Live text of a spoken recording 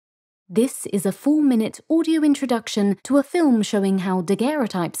This is a 4-minute audio introduction to a film showing how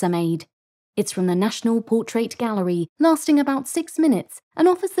daguerreotypes are made. It's from the National Portrait Gallery, lasting about 6 minutes, and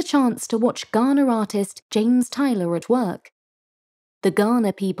offers the chance to watch Kaurna artist James Tylor at work. The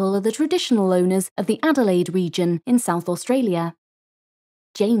Kaurna people are the traditional owners of the Adelaide region in South Australia.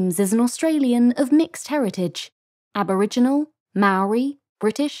 James is an Australian of mixed heritage: Aboriginal, Maori,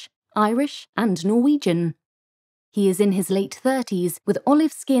 British, Irish, and Norwegian. He is in his late 30s with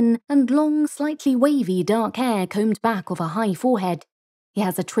olive skin and long, slightly wavy dark hair combed back off a high forehead. He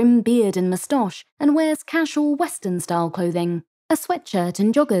has a trim beard and moustache and wears casual Western-style clothing, a sweatshirt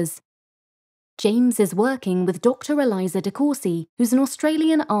and joggers. James is working with Dr. Eliza de Courcy, who's an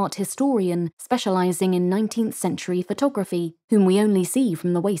Australian art historian specialising in 19th century photography, whom we only see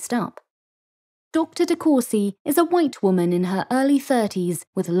from the waist up. Dr. de Courcy is a white woman in her early 30s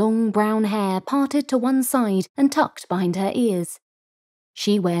with long brown hair parted to one side and tucked behind her ears.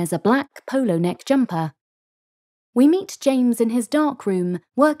 She wears a black polo neck jumper. We meet James in his darkroom,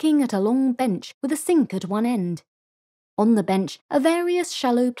 working at a long bench with a sink at one end. On the bench are various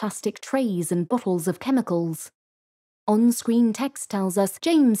shallow plastic trays and bottles of chemicals. On-screen text tells us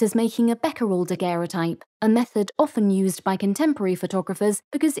James is making a Becquerel daguerreotype, a method often used by contemporary photographers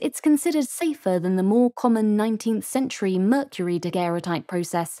because it's considered safer than the more common 19th century mercury daguerreotype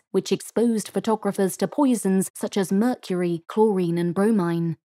process, which exposed photographers to poisons such as mercury, chlorine, and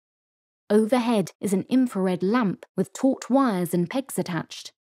bromine. Overhead is an infrared lamp with taut wires and pegs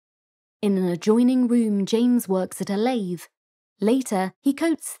attached. In an adjoining room, James works at a lathe. Later, he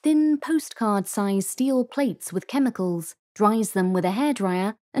coats thin postcard-sized steel plates with chemicals, dries them with a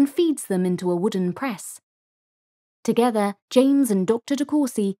hairdryer, and feeds them into a wooden press. Together, James and Dr. de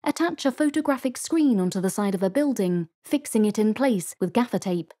Courcy attach a photographic screen onto the side of a building, fixing it in place with gaffer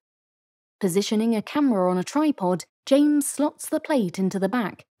tape. Positioning a camera on a tripod, James slots the plate into the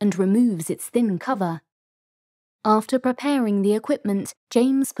back and removes its thin cover. After preparing the equipment,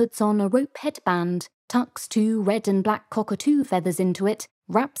 James puts on a rope headband, tucks 2 red and black cockatoo feathers into it,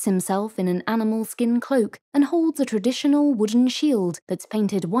 wraps himself in an animal skin cloak, and holds a traditional wooden shield that's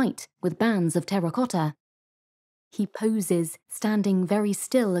painted white with bands of terracotta. He poses, standing very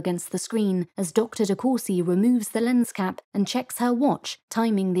still against the screen as Dr. de Courcy removes the lens cap and checks her watch,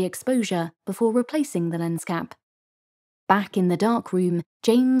 timing the exposure before replacing the lens cap. Back in the dark room,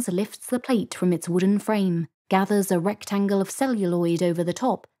 James lifts the plate from its wooden frame, gathers a rectangle of celluloid over the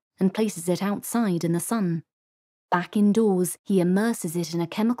top, and places it outside in the sun. Back indoors, he immerses it in a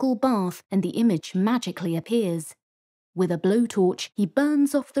chemical bath and the image magically appears. With a blowtorch, he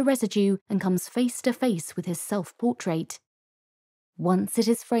burns off the residue and comes face to face with his self-portrait. Once it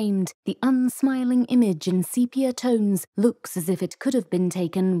is framed, the unsmiling image in sepia tones looks as if it could have been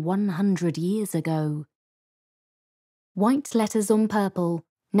taken 100 years ago. White letters on purple,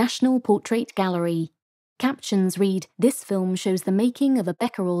 National Portrait Gallery. Captions read, "This film shows the making of a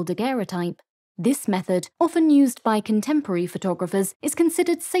Becquerel daguerreotype. This method, often used by contemporary photographers, is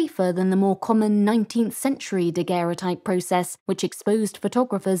considered safer than the more common 19th century daguerreotype process, which exposed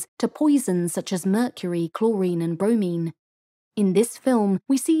photographers to poisons such as mercury, chlorine, and bromine." In this film,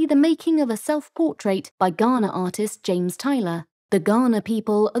 we see the making of a self-portrait by Kaurna artist James Tylor. The Kaurna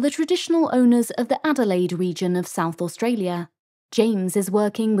people are the traditional owners of the Adelaide region of South Australia. James is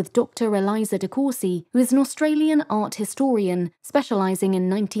working with Dr. Eliza de Courcy, who is an Australian art historian specialising in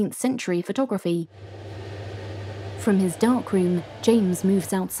 19th century photography. From his darkroom, James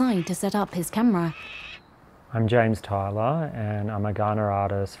moves outside to set up his camera. I'm James Tylor and I'm a Kaurna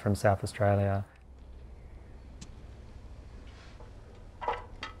artist from South Australia.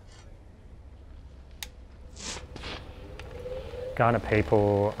 Kaurna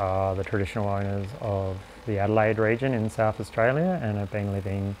people are the traditional owners of the Adelaide region in South Australia and have been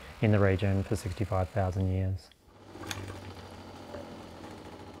living in the region for 65,000 years.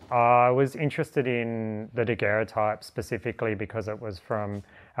 I was interested in the daguerreotype specifically because it was from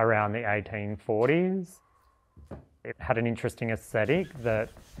around the 1840s. It had an interesting aesthetic that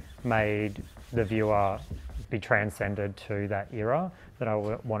made the viewer be transcended to that era that I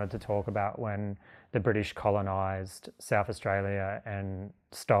wanted to talk about when the British colonised South Australia and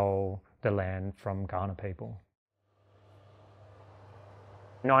stole the land from Kaurna people.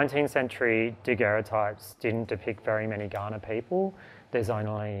 19th century daguerreotypes didn't depict very many Kaurna people. There's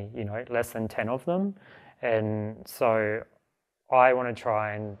only, less than 10 of them. And so I want to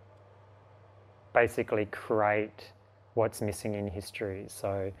try and basically create what's missing in history.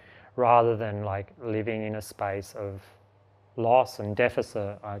 So rather than living in a space of loss and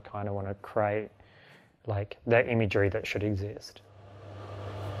deficit, I kind of want to create the imagery that should exist.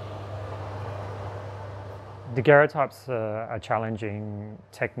 Daguerreotypes are a challenging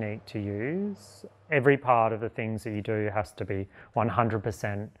technique to use. Every part of the things that you do has to be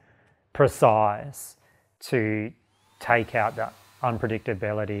 100% precise to take out the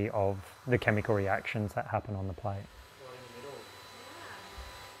unpredictability of the chemical reactions that happen on the plate.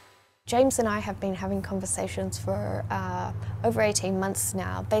 James and I have been having conversations for over 18 months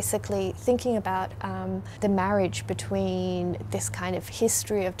now, basically thinking about the marriage between this kind of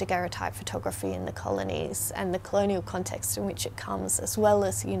history of daguerreotype photography in the colonies and the colonial context in which it comes, as well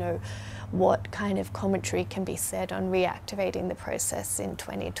as, you know, what kind of commentary can be said on reactivating the process in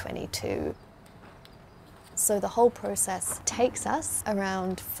 2022. So the whole process takes us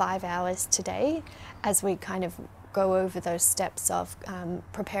around 5 hours today as we kind of go over those steps of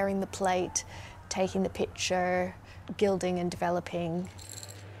preparing the plate, taking the picture, gilding and developing.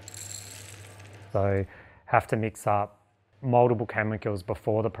 So have to mix up multiple chemicals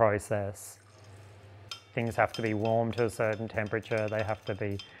before the process. Things have to be warm to a certain temperature. They have to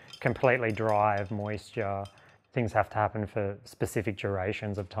be completely dry of moisture. Things have to happen for specific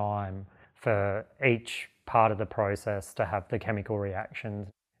durations of time for each part of the process to have the chemical reactions.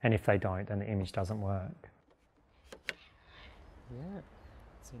 And if they don't, then the image doesn't work. Yeah,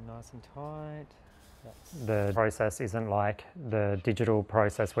 it's in nice and tight. The process isn't like the digital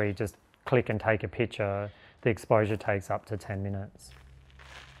process where you just click and take a picture. The exposure takes up to 10 minutes.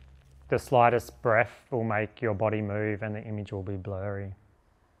 The slightest breath will make your body move and the image will be blurry.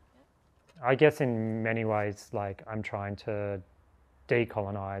 I guess in many ways, like, I'm trying to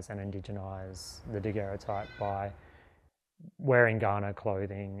decolonise and indigenize the daguerreotype by wearing Kaurna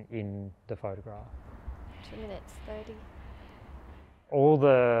clothing in the photograph. 2 minutes 30. All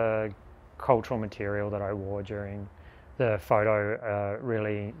the cultural material that I wore during the photo are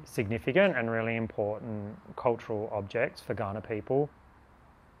really significant and really important cultural objects for Kaurna people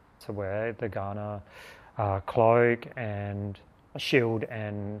to wear. The Kaurna cloak and shield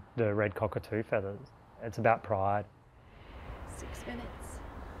and the red cockatoo feathers. It's about pride. 6 minutes.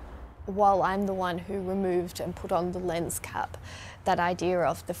 While I'm the one who removed and put on the lens cap, that idea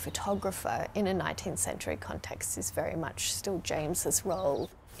of the photographer in a 19th century context is very much still James's role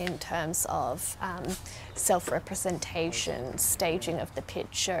in terms of self-representation, staging of the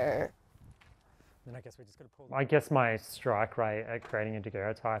picture. Then I guess my strike rate at creating a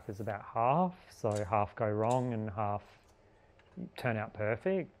daguerreotype is about half, so half go wrong and half turn out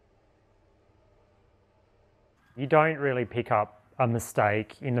perfect. You don't really pick up a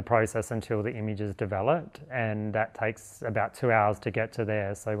mistake in the process until the image is developed, and that takes about 2 hours to get to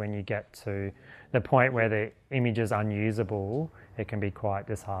there. So when you get to the point where the image is unusable, it can be quite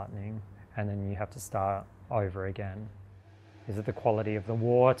disheartening, and then you have to start over again. Is it the quality of the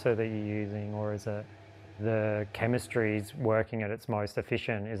water that you're using, or is it the chemistry's working at its most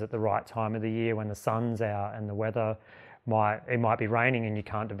efficient? Is it the right time of the year when the sun's out and the weather might be raining and you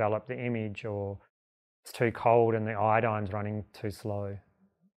can't develop the image, or it's too cold and the iodine's running too slow?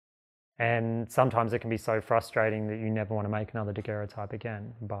 And sometimes it can be so frustrating that you never want to make another daguerreotype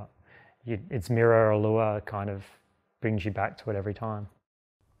again, but its mirror allure kind of brings you back to it every time.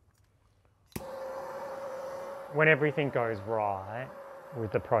 When everything goes right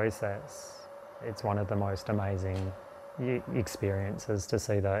with the process, it's one of the most amazing experiences to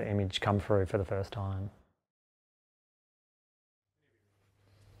see the image come through for the first time.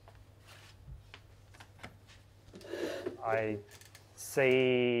 I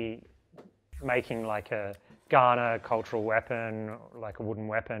see making like a Kaurna cultural weapon, like a wooden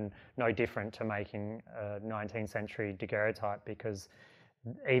weapon, no different to making a 19th century daguerreotype, because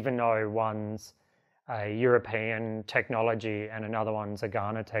even though one's a European technology and another one's a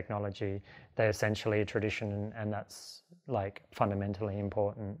Kaurna technology, they're essentially a tradition, and that's like fundamentally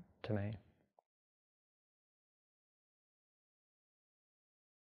important to me.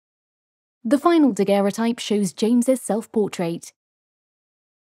 The final daguerreotype shows James's self-portrait.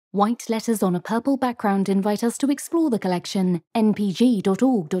 White letters on a purple background invite us to explore the collection,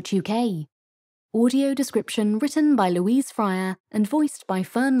 npg.org.uk. Audio description written by Louise Fryer and voiced by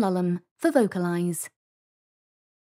Fern Lulham for Vocalise.